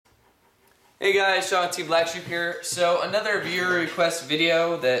Hey guys, Sean T. Blacksheep here. So another viewer request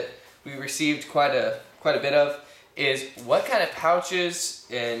video that we received quite a bit of is what kind of pouches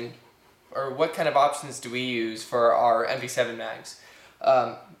or what kind of options do we use for our MP7 mags.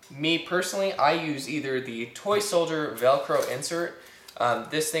 Me personally, I use either the Toy Soldier Velcro insert.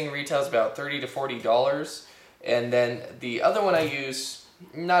 This thing retails about $30 to $40, and then the other one I use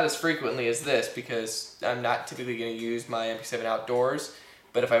not as frequently as this because I'm not typically going to use my MP7 outdoors.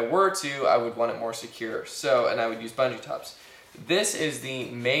 But if I were to, I would want it more secure. And I would use bungee tops. This is the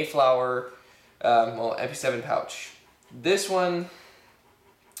Mayflower MP7 pouch. This one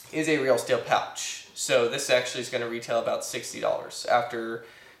is a real steel pouch. So this actually is going to retail about $60 after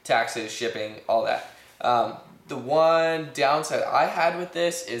taxes, shipping, all that. The one downside I had with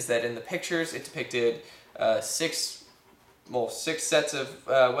this is that in the pictures it depicted six sets of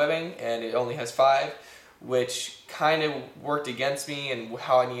webbing, and it only has 5. Which kind of worked against me and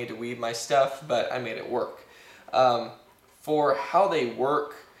how I needed to weave my stuff, but I made it work. For how they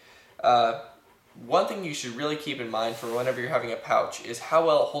work, one thing you should really keep in mind for whenever you're having a pouch is how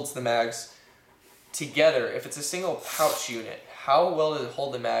well it holds the mags together. If it's a single pouch unit, how well does it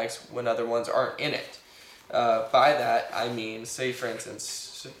hold the mags when other ones aren't in it? By that, I mean, say for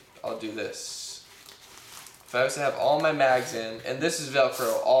instance, I'll do this. If I was to have all my mags in, and this is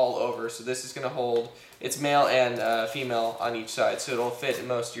Velcro all over, so this is going to hold, it's male and female on each side, so it'll fit in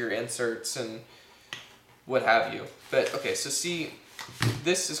most of your inserts and what have you. But okay, so see,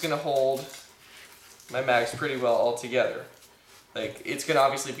 this is going to hold my mags pretty well all together. Like, it's going to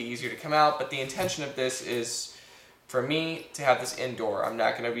obviously be easier to come out, but the intention of this is for me to have this indoor. I'm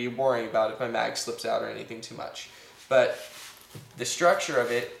not going to be worrying about if my mag slips out or anything too much. But the structure of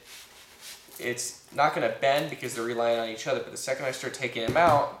it, it's not going to bend because they're relying on each other, but the second I start taking them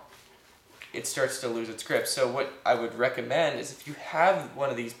out, it starts to lose its grip. So what I would recommend is if you have one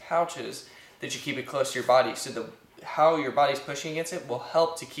of these pouches, that you keep it close to your body, so how your body's pushing against it will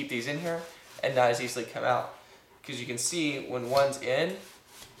help to keep these in here and not as easily come out. Because you can see when one's in,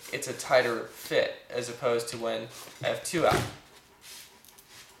 it's a tighter fit as opposed to when I have 2 out.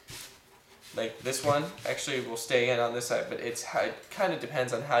 Like this one actually will stay in on this side, but it kind of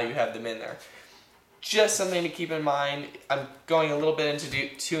depends on how you have them in there. Just something to keep in mind. I'm going a little bit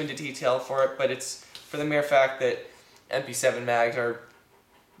too into detail for it, but it's for the mere fact that MP7 mags are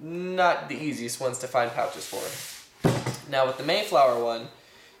not the easiest ones to find pouches for. Now with the Mayflower one,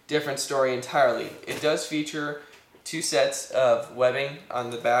 different story entirely. It does feature 2 sets of webbing on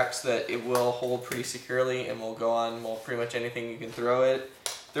the back so that it will hold pretty securely and will go on pretty much anything you can throw it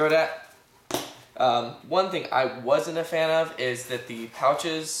at. One thing I wasn't a fan of is that the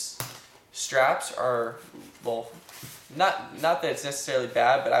pouches straps are, not that it's necessarily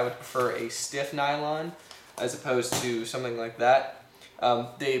bad, but I would prefer a stiff nylon as opposed to something like that.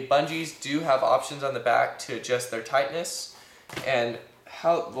 The bungees do have options on the back to adjust their tightness, and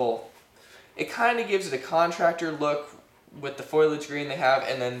it kind of gives it a contractor look with the foliage green they have,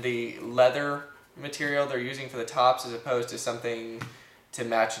 and then the leather material they're using for the tops as opposed to something to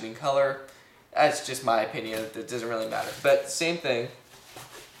match it in color. That's just my opinion. It doesn't really matter. But same thing.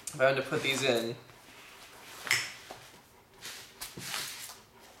 If I wanted to put these in,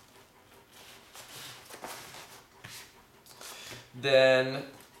 then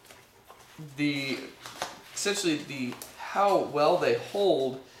essentially how well they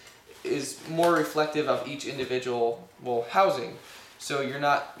hold is more reflective of each individual housing. So you're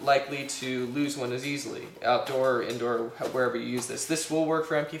not likely to lose one as easily, outdoor or indoor, wherever you use this. This will work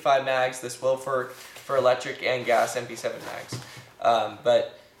for MP5 mags, this will for electric and gas MP7 mags.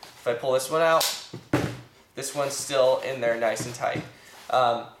 But if I pull this one out, this one's still in there nice and tight.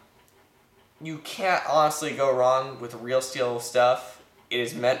 You can't honestly go wrong with real steel stuff. It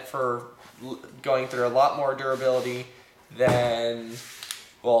is meant for going through a lot more durability than,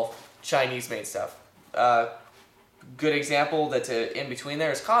 Chinese made stuff. Good example that's in between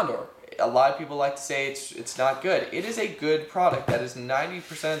there is Condor. A lot of people like to say it's not good. It is a good product. That is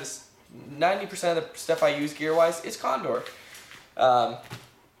 90% of the stuff I use gear-wise is Condor.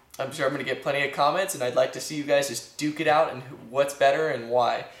 I'm sure I'm going to get plenty of comments, and I'd like to see you guys just duke it out and what's better and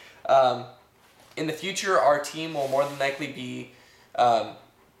why. In the future, our team will more than likely be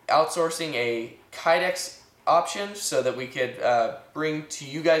outsourcing a Kydex option so that we could bring to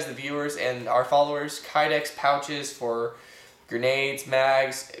you guys, the viewers and our followers, Kydex pouches for grenades,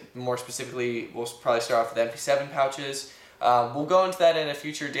 mags. More specifically, we'll probably start off with MP7 pouches. We'll go into that in a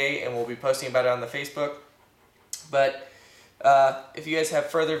future date, and we'll be posting about it on the Facebook. But if you guys have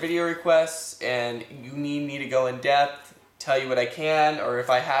further video requests and you need me to go in depth, tell you what I can, or if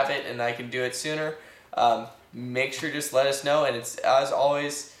I have it and I can do it sooner, make sure just let us know. And it's, as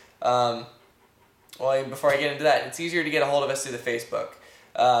always, Well, and before I get into that, it's easier to get a hold of us through the Facebook.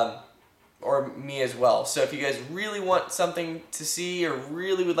 Or me as well. So if you guys really want something to see or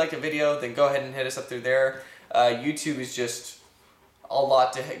really would like a video, then go ahead and hit us up through there. YouTube is just a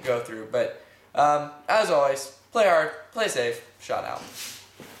lot to go through. But as always, play hard, play safe, shot out.